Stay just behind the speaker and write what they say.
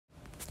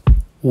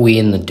We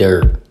in the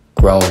dirt,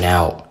 growing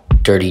out.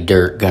 Dirty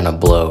dirt gonna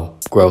blow,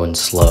 growing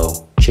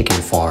slow.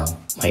 Chicken farm,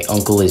 my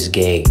uncle is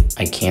gay.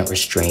 I can't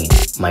restrain,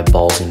 my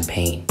balls in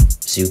pain.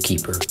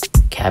 Zookeeper,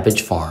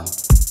 cabbage farm.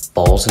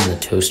 Balls in the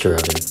toaster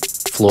oven.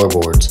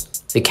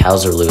 Floorboards, the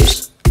cows are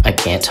loose. I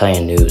can't tie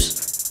a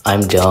noose.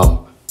 I'm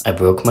dumb, I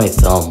broke my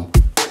thumb.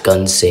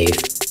 Gun safe,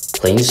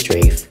 plain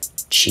strafe.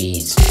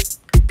 Cheese,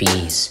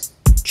 bees,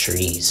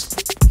 trees.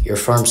 Your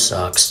farm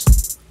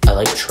sucks. I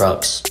like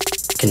trucks.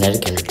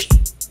 Kinetic energy,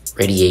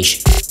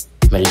 radiation,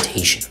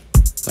 meditation.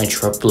 My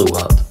truck blew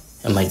up,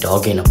 and my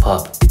dog ain't a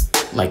pup.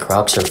 My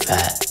Crocs are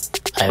fat.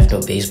 I have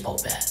no baseball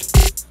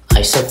bat.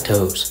 I suck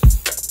toes,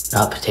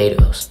 not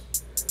potatoes.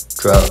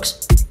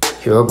 Drugs,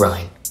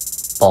 Herobrine,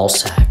 ball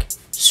sack,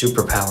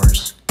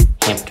 superpowers,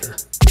 hamster,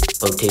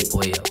 bote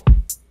boyo,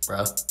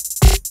 bruh.